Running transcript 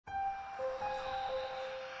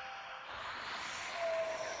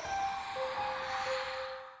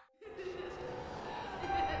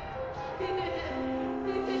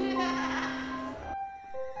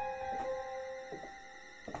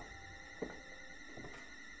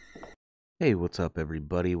Hey, what's up,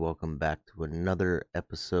 everybody? Welcome back to another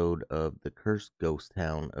episode of The Cursed Ghost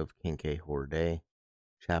Town of Kinke Horde,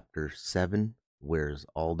 Chapter 7, Where's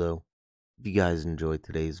Aldo? If you guys enjoyed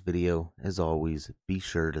today's video, as always, be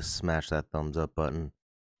sure to smash that thumbs up button,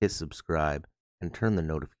 hit subscribe, and turn the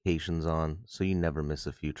notifications on so you never miss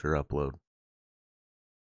a future upload.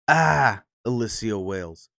 Ah! Elisio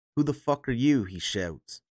wails. Who the fuck are you? He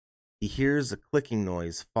shouts. He hears a clicking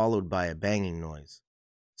noise followed by a banging noise.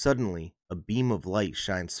 Suddenly, a beam of light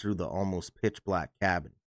shines through the almost pitch-black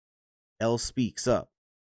cabin. Elle speaks up.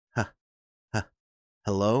 Huh, huh,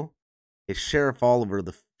 hello? It's Sheriff Oliver,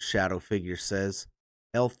 the shadow figure says.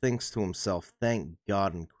 Elle thinks to himself, thank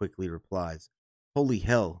God, and quickly replies, holy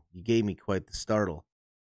hell, you gave me quite the startle.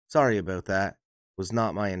 Sorry about that. Was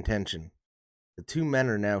not my intention. The two men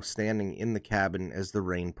are now standing in the cabin as the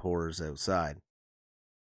rain pours outside.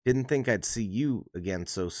 Didn't think I'd see you again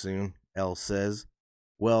so soon, Elle says.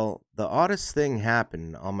 Well, the oddest thing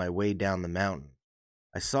happened on my way down the mountain.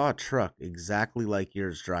 I saw a truck exactly like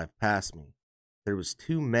yours drive past me. There was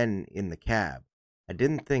two men in the cab. I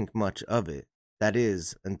didn't think much of it, that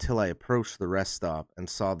is, until I approached the rest stop and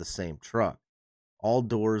saw the same truck. All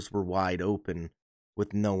doors were wide open,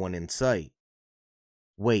 with no one in sight.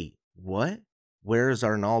 Wait, what? Where is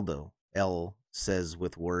Arnaldo? Elle says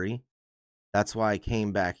with worry. That's why I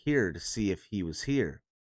came back here to see if he was here.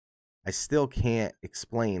 I still can't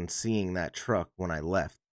explain seeing that truck when I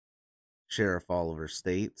left, Sheriff Oliver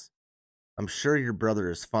states. I'm sure your brother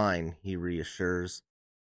is fine, he reassures.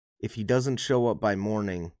 If he doesn't show up by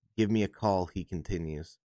morning, give me a call, he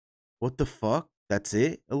continues. What the fuck? That's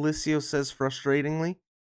it? Elisio says frustratingly.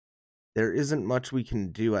 There isn't much we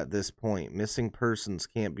can do at this point. Missing persons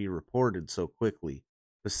can't be reported so quickly.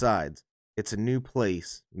 Besides, it's a new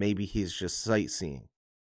place. Maybe he's just sightseeing.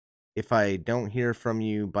 If I don't hear from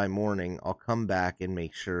you by morning, I'll come back and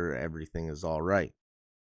make sure everything is all right.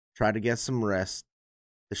 Try to get some rest.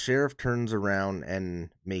 The sheriff turns around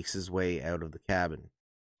and makes his way out of the cabin.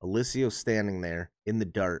 Elisio standing there in the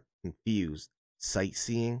dark, confused.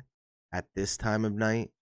 Sightseeing? At this time of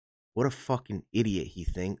night? What a fucking idiot, he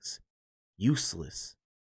thinks. Useless.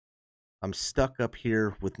 I'm stuck up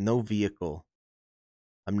here with no vehicle.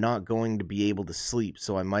 I'm not going to be able to sleep,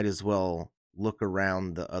 so I might as well look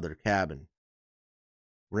around the other cabin.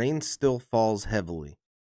 Rain still falls heavily.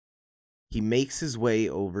 He makes his way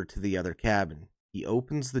over to the other cabin. He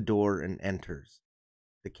opens the door and enters.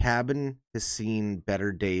 The cabin has seen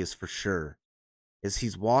better days for sure. As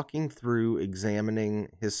he's walking through, examining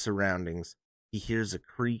his surroundings, he hears a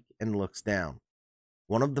creak and looks down.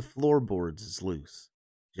 One of the floorboards is loose,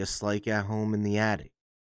 just like at home in the attic,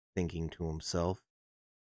 thinking to himself.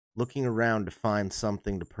 Looking around to find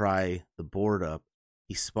something to pry the board up,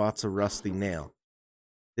 he spots a rusty nail.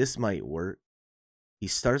 This might work. He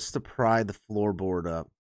starts to pry the floorboard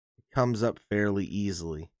up. It comes up fairly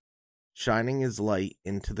easily. Shining his light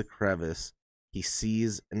into the crevice, he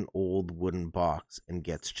sees an old wooden box and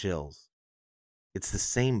gets chills. It's the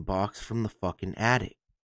same box from the fucking attic.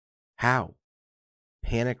 How?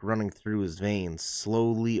 Panic running through his veins,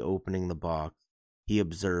 slowly opening the box, he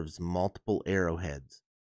observes multiple arrowheads.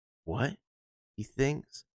 What? He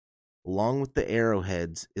thinks. Along with the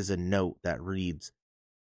arrowheads is a note that reads,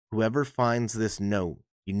 whoever finds this note,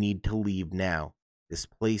 you need to leave now. This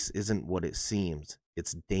place isn't what it seems.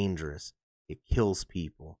 It's dangerous. It kills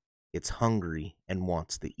people. It's hungry and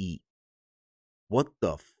wants to eat. What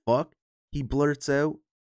the fuck? He blurts out.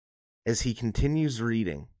 As he continues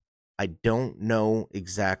reading, I don't know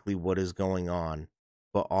exactly what is going on,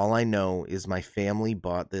 but all I know is my family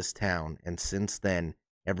bought this town, and since then,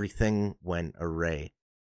 everything went awry.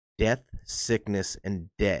 Death, sickness, and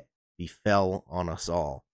debt befell on us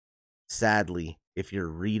all. Sadly, if you're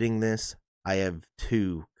reading this, I have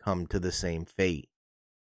too come to the same fate.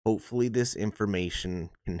 Hopefully this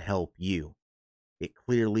information can help you. It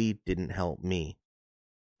clearly didn't help me.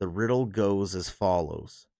 The riddle goes as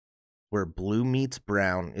follows. Where blue meets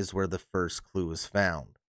brown is where the first clue is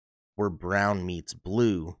found. Where brown meets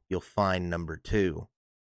blue, you'll find number 2.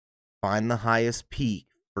 Find the highest peak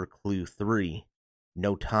for clue 3.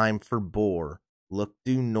 No time for bore. Look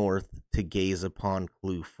due north to gaze upon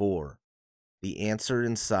clue 4. The answer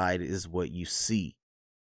inside is what you see.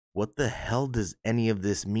 What the hell does any of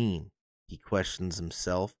this mean? He questions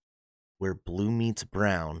himself. Where blue meets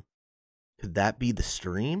brown. Could that be the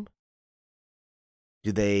stream?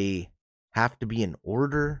 Do they have to be in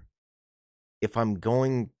order? If I'm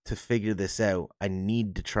going to figure this out, I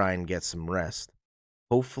need to try and get some rest.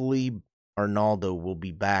 Hopefully, Arnaldo will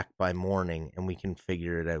be back by morning and we can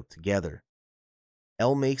figure it out together.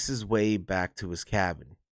 Elle makes his way back to his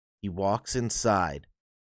cabin. He walks inside.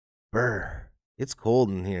 Brr, it's cold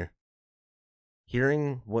in here.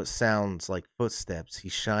 Hearing what sounds like footsteps, he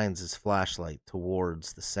shines his flashlight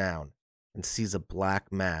towards the sound and sees a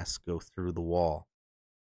black mass go through the wall.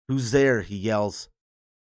 Who's there? He yells.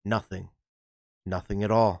 Nothing. Nothing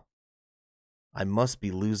at all. I must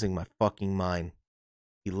be losing my fucking mind.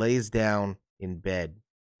 He lays down in bed,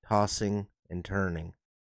 tossing and turning.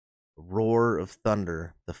 The roar of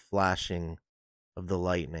thunder, the flashing of the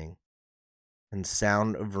lightning, and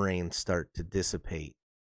sound of rain start to dissipate.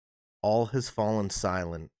 All has fallen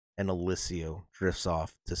silent, and Elisio drifts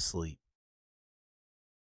off to sleep.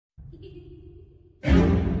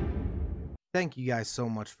 Thank you guys so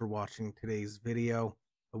much for watching today's video.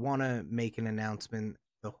 I want to make an announcement.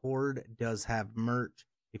 The Horde does have merch.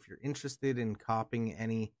 If you're interested in copying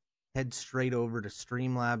any, head straight over to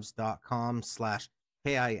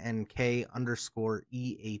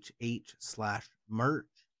streamlabs.com/kink_ehh/merch.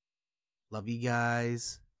 Love you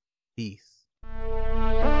guys. Peace.